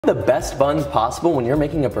the best buns possible when you're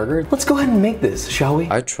making a burger? Let's go ahead and make this, shall we?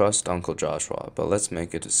 I trust Uncle Joshua, but let's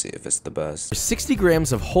make it to see if it's the best. 60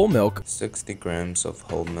 grams of whole milk, 60 grams of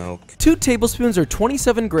whole milk, 2 tablespoons or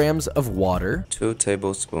 27 grams of water, 2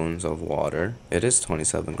 tablespoons of water. It is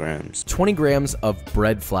 27 grams. 20 grams of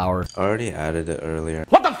bread flour. I already added it earlier.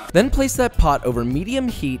 Then place that pot over medium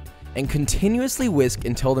heat and continuously whisk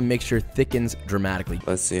until the mixture thickens dramatically.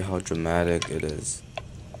 Let's see how dramatic it is.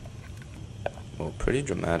 Well, pretty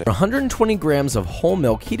dramatic. 120 grams of whole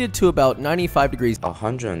milk heated to about 95 degrees.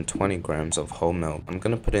 120 grams of whole milk. I'm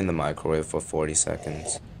gonna put it in the microwave for 40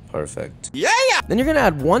 seconds. Perfect. Then you're gonna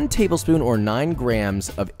add 1 tablespoon or 9 grams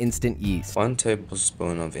of instant yeast. 1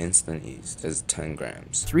 tablespoon of instant yeast is 10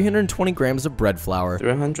 grams. 320 grams of bread flour.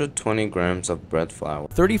 320 grams of bread flour.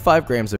 35 grams of